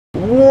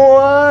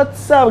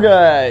What's up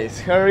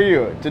guys, how are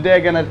you? Today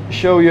I'm gonna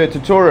show you a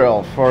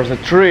tutorial for the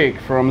trick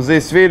from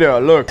this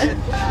video. Look.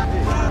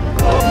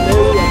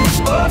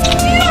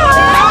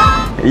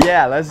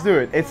 Yeah, let's do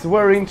it. It's a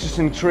very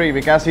interesting trick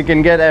because you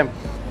can get a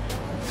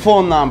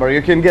phone number,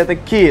 you can get a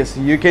kiss,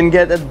 you can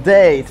get a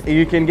date,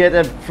 you can get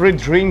a free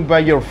drink by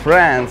your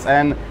friends,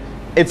 and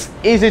it's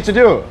easy to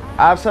do.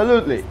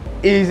 Absolutely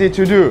easy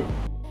to do.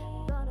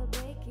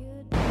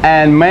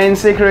 And main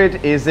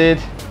secret is it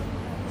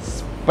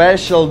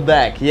special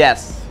deck.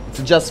 Yes, it's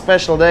just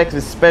special deck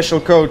with special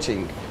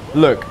coating.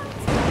 Look.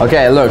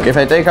 Okay, look, if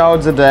I take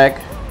out the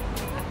deck,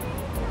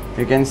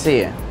 you can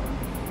see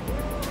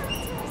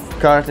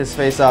card is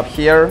face up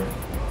here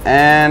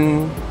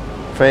and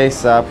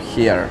face up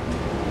here.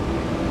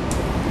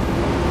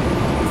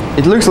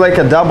 It looks like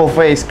a double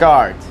face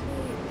card,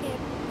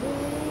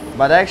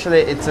 but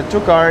actually it's a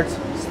two cards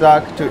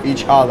stuck to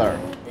each other.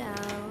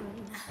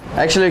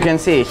 Actually you can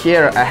see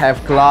here I have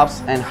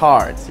clubs and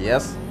hearts,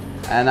 yes?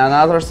 And on the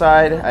other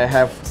side I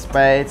have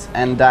spades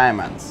and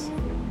diamonds.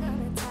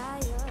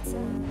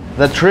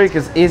 The trick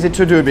is easy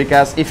to do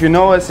because if you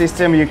know a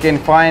system you can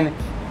find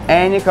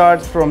any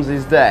cards from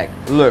this deck.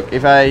 Look,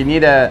 if I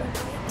need a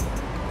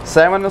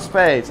 7 of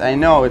spades, I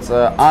know it's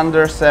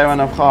under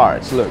 7 of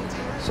hearts. Look,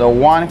 so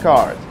one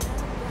card,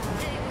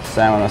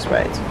 7 of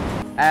spades.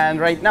 And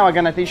right now I'm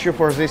gonna teach you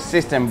for this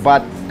system,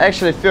 but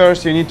actually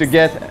first you need to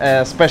get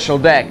a special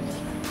deck.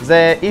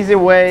 The easy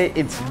way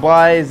is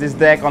buy this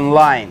deck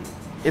online.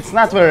 It's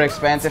not very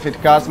expensive,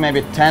 it costs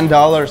maybe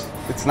 $10.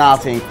 It's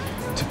nothing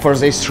for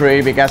this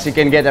trick because you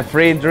can get a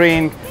free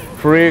drink,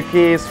 free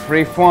kiss,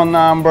 free phone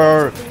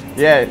number.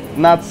 Yeah,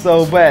 not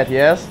so bad,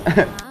 yes?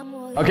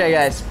 Okay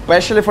guys,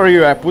 especially for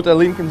you I put a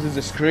link in the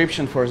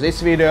description for this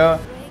video,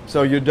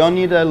 so you don't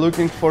need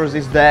looking for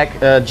this deck,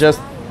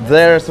 just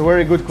there's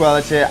very good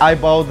quality. I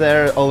bought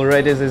there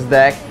already this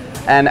deck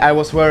and I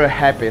was very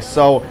happy,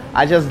 so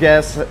I just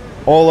guess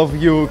all of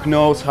you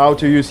knows how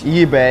to use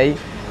eBay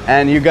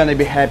and you're gonna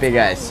be happy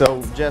guys.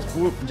 So just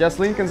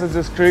link in the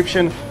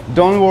description,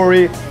 don't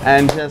worry,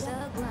 and just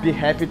be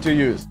happy to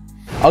use.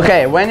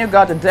 Okay, when you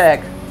got a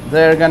deck,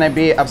 they're gonna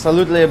be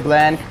absolutely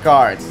blank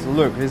cards.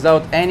 Look,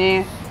 without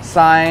any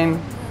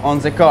sign on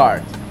the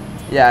card.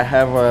 Yeah, I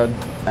have a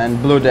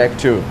blue deck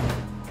too.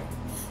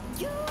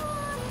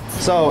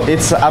 So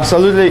it's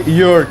absolutely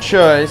your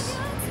choice.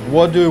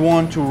 What do you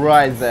want to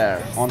write there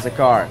on the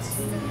cards?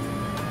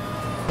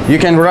 You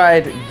can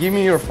write, give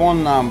me your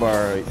phone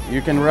number.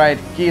 You can write,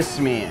 kiss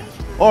me.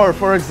 Or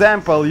for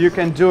example, you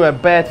can do a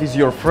bet with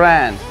your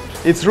friend.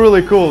 It's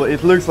really cool,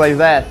 it looks like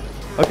that.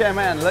 Okay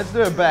man, let's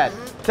do a bet.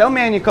 Tell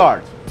me any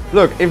card.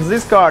 Look, if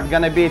this card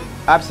gonna be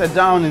upside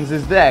down in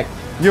this deck,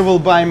 you will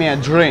buy me a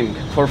drink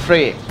for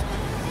free.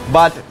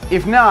 But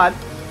if not,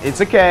 it's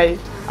okay.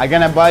 I'm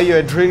gonna buy you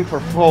a drink for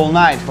whole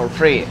night for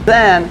free.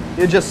 Then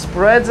you just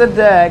spread the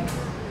deck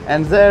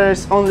and there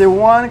is only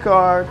one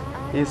card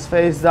is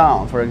face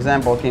down. For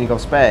example, King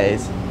of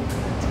Spades.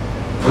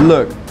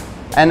 Look,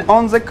 and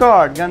on the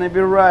card gonna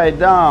be right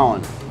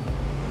down,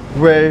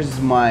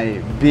 where's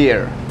my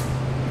beer?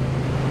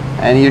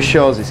 And you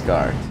show this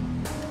card.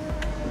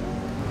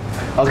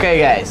 Okay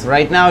guys,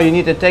 right now you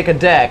need to take a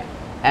deck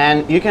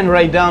and you can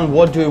write down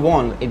what do you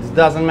want. It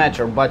doesn't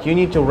matter, but you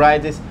need to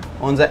write this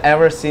on the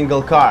every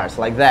single cards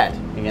like that.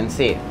 You can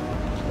see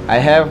I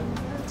have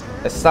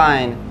a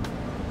sign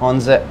on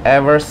the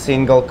every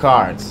single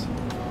cards.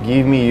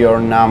 Give me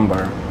your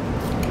number.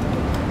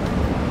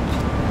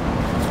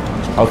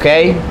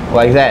 Okay,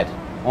 like that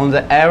on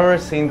the every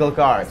single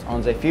cards,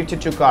 on the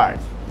 52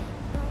 cards.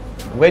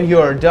 When you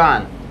are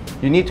done,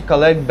 you need to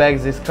collect back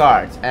these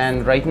cards,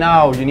 and right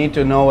now you need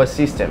to know a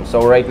system,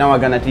 so right now I'm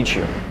gonna teach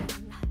you.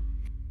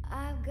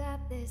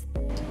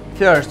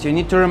 First you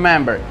need to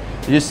remember,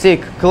 you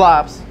stick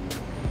clubs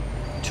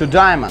to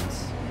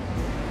diamonds,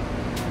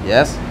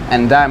 yes,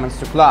 and diamonds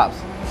to clubs,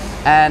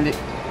 and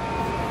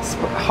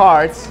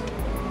hearts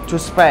to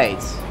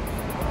spades.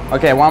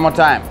 Okay, one more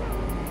time.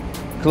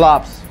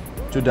 Clubs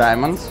to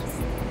diamonds,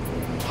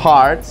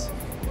 hearts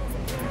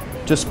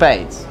to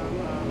spades.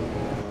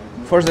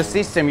 For the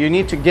system you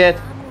need to get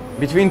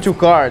between two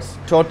cards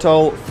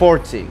total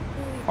 40.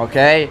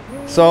 Okay,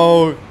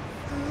 so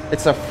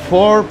it's a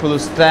 4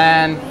 plus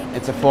 10,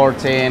 it's a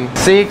 14,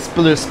 6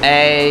 plus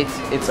 8,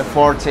 it's a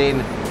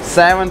 14,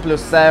 7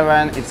 plus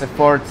 7, it's a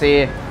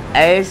 40,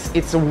 ace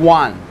it's a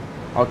 1.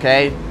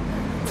 Okay,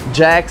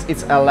 jacks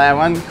it's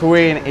 11,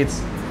 queen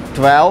it's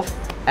 12,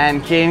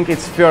 and king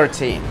it's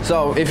 13.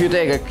 So if you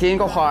take a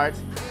king of hearts,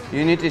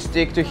 you need to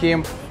stick to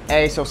him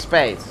ace of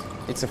spades.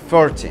 It's a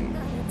 14.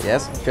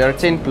 Yes,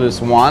 13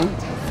 plus 1,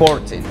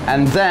 14.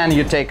 And then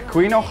you take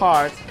queen of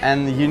hearts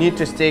and you need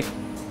to stick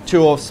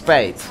 2 of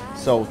spades.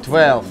 So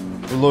 12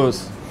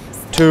 plus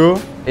 2,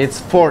 it's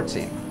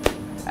 14.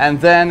 And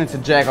then it's a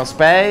jack of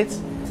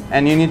spades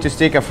and you need to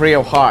stick a 3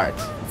 of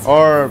hearts.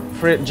 Or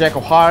jack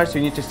of hearts,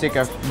 you need to stick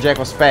a jack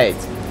of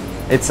spades.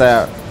 It's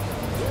a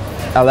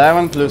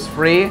 11 plus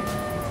 3,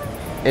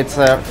 it's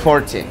a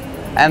 14.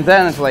 And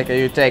then it's like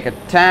you take a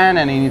 10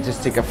 and you need to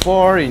stick a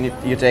 4,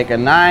 you take a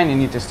 9, you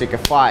need to stick a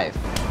 5.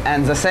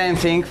 And the same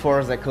thing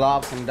for the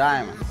clubs and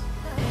diamonds.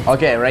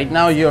 Okay, right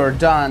now you're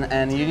done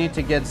and you need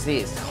to get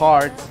these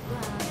hearts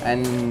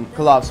and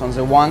clubs on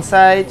the one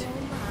side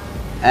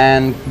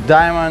and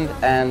diamond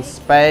and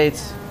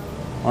spades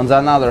on the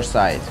another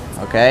side,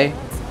 okay?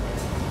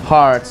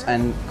 Hearts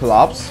and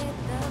clubs,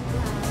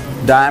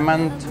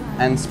 diamond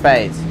and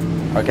spades,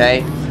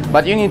 okay?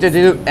 But you need to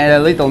do a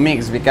little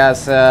mix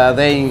because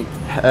they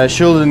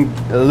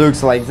shouldn't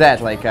look like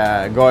that, like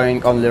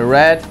going only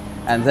red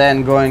and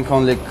then going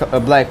only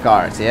black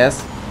cards,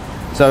 yes?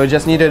 So you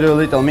just need to do a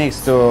little mix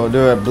to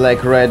do a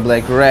black, red,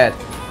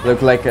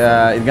 look like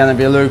it's gonna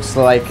be looks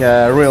like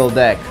a real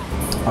deck.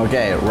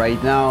 Okay,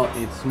 right now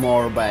it's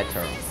more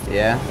better,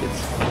 yeah?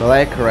 It's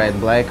black, red,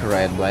 black,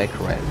 red, black,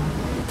 red.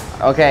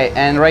 Okay,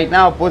 and right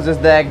now put this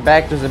deck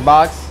back to the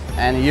box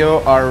and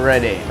you are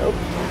ready.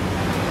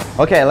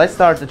 Okay, let's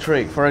start the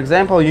trick. For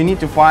example, you need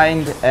to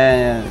find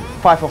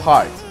 5 of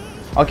hearts.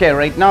 Okay,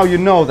 right now you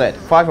know that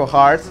 5 of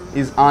hearts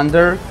is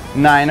under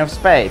 9 of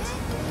spades.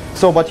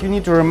 So, but you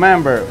need to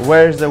remember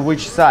where's the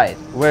which side,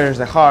 where's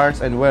the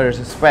hearts and where's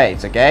the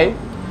spades, okay?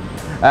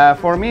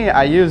 For me,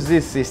 I use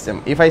this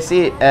system. If I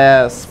see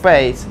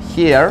spades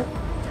here,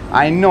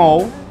 I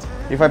know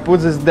if I put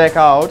this deck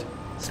out,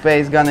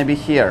 spades gonna be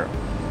here,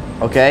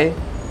 okay?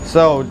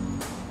 So,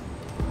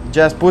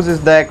 just put this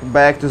deck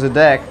back to the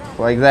deck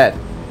like that.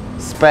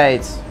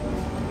 Spades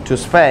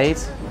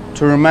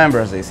to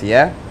remember this,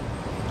 yeah?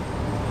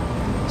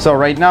 So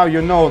right now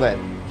you know that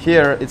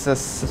here it's a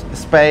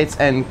spades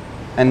and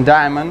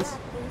diamonds,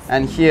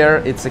 and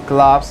here it's a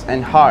clubs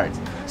and hearts.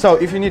 So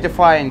if you need to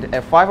find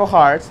a 5 of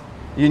hearts,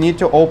 you need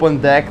to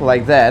open deck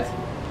like that,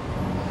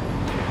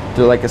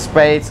 to like a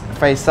spades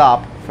face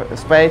up,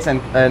 spades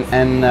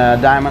and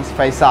diamonds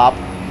face up,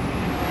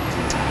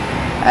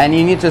 and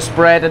you need to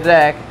spread the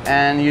deck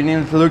and you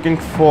need to looking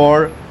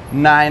for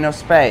 9 of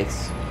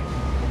spades.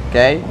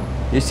 Okay,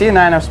 you see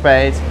 9 of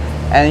spades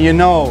and you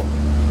know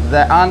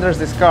that under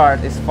this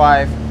card is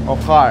 5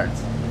 of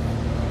hearts.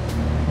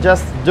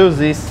 Just do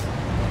this,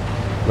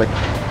 like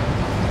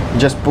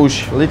just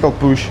push, little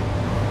push,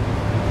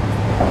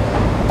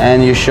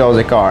 and you show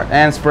the card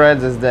and spread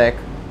this deck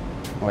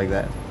like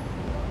that.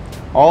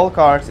 All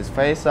cards is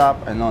face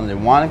up and only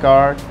one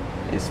card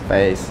is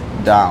face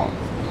down.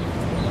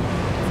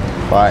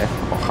 5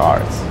 of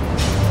hearts.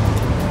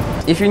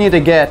 If you need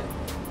to get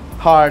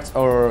hearts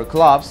or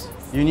clubs,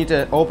 you need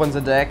to open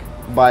the deck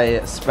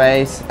by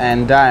spades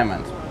and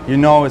diamond. You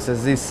know it's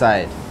this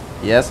side,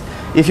 yes?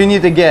 If you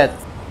need to get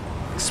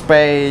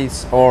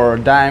spades or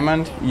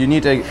diamond, you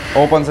need to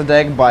open the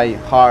deck by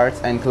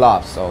hearts and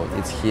clubs, so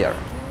it's here.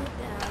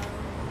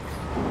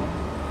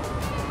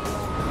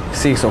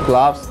 6 of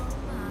clubs,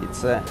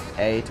 it's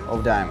 8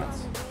 of diamonds.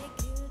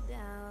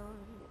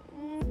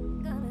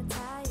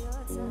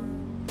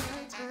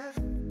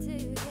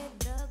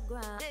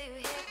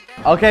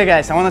 Okay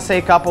guys, I want to say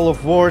a couple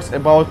of words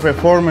about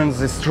performance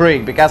this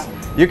trick, because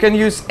you can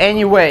use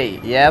any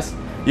way, yes?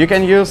 You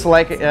can use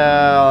like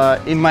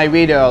in my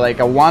video like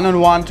a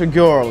one-on-one to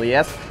girl,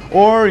 yes?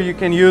 Or you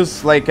can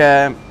use like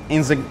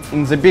in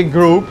the big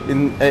group,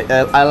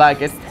 I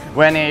like it,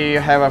 when you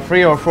have a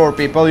 3 or 4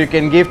 people, you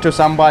can give to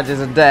somebody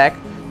the deck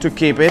to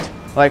keep it.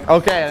 Like,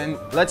 okay, and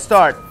let's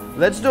start.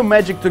 Let's do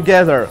magic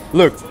together.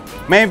 Look,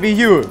 maybe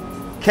you.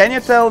 Can you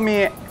tell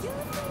me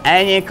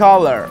any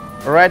color?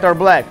 Red or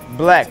black?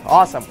 Black,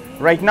 awesome.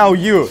 Right now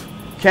you.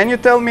 Can you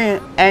tell me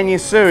any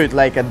suit,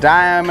 like a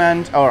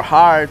diamond or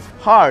hearts?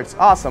 Hearts,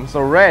 awesome.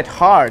 So red,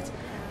 hearts.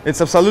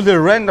 It's absolutely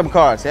random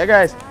cards, yeah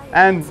guys?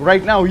 And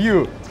right now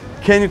you.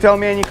 Can you tell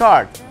me any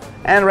card?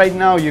 And right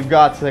now you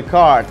got the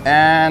card,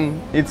 and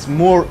it's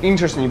more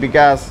interesting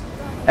because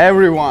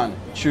everyone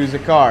choose a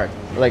card.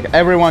 Like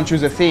everyone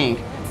choose a thing,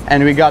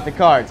 and we got the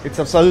card. It's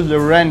absolutely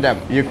random.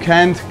 You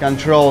can't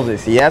control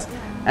this, yes?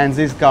 And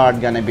this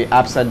card gonna be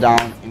upside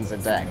down in the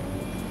deck.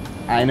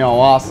 I know,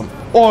 awesome.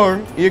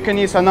 Or you can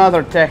use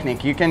another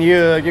technique. You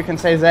can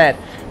say that.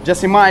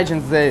 Just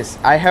imagine this.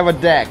 I have a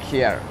deck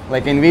here,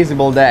 like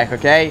invisible deck,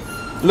 okay?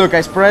 Look,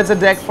 I spread the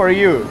deck for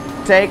you.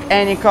 Take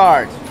any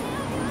card.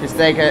 He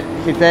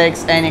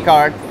takes any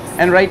card,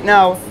 and right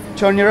now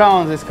turn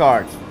around this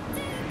card.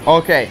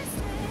 Okay,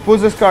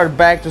 put this card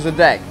back to the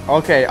deck.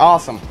 Okay,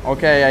 awesome.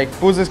 Okay, I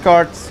put this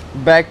card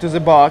back to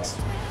the box,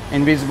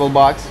 invisible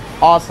box.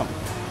 Awesome.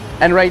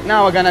 And right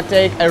now I'm gonna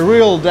take a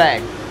real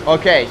deck.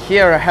 Okay,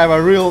 here I have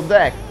a real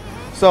deck.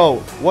 So,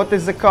 what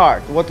is the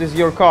card? What is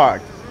your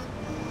card?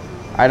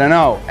 I don't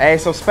know,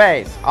 Ace of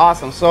Spades.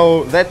 Awesome,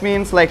 so that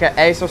means like an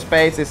Ace of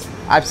Spades is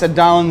upside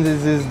down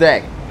this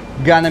deck.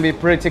 Gonna be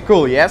pretty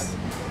cool, yes?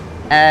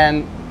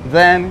 And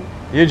then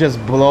you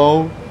just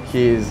blow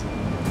his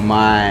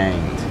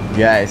mind.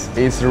 Guys,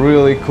 it's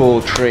really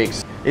cool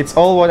tricks. It's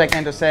all what I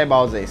can to say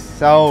about this.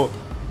 So,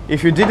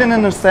 if you didn't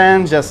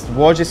understand, just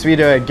watch this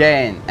video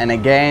again and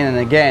again and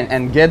again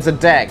and get the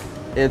deck.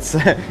 It's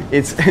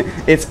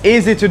it's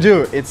easy to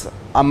do. It's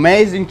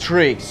amazing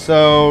trick.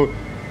 So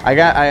I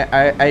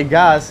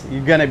guess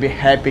you're gonna be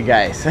happy,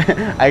 guys.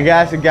 I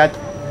guess you got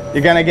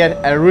you're gonna get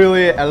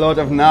a lot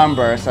of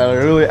numbers,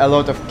 a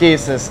lot of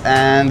kisses.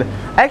 And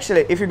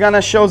actually, if you're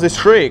gonna show this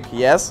trick,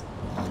 yes,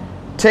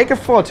 take a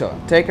photo,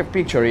 take a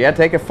picture, yeah,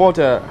 take a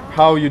photo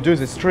how you do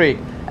this trick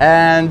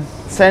and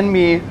send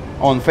me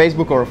on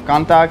Facebook or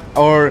contact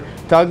or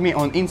tag me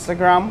on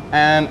Instagram,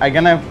 and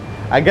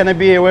I'm gonna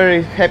be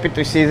very happy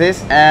to see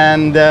this,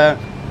 and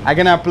I'm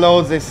gonna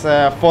upload this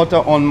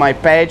photo on my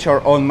page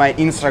or on my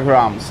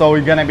Instagram. So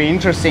it's gonna be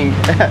interesting.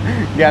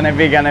 gonna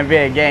be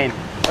again.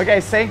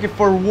 Okay, thank you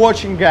for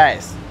watching,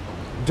 guys.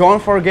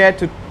 Don't forget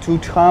to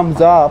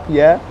thumbs up,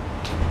 yeah,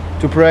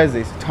 to press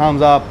this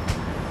thumbs up.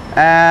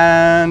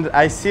 And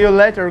I see you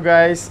later,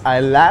 guys. I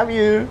love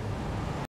you.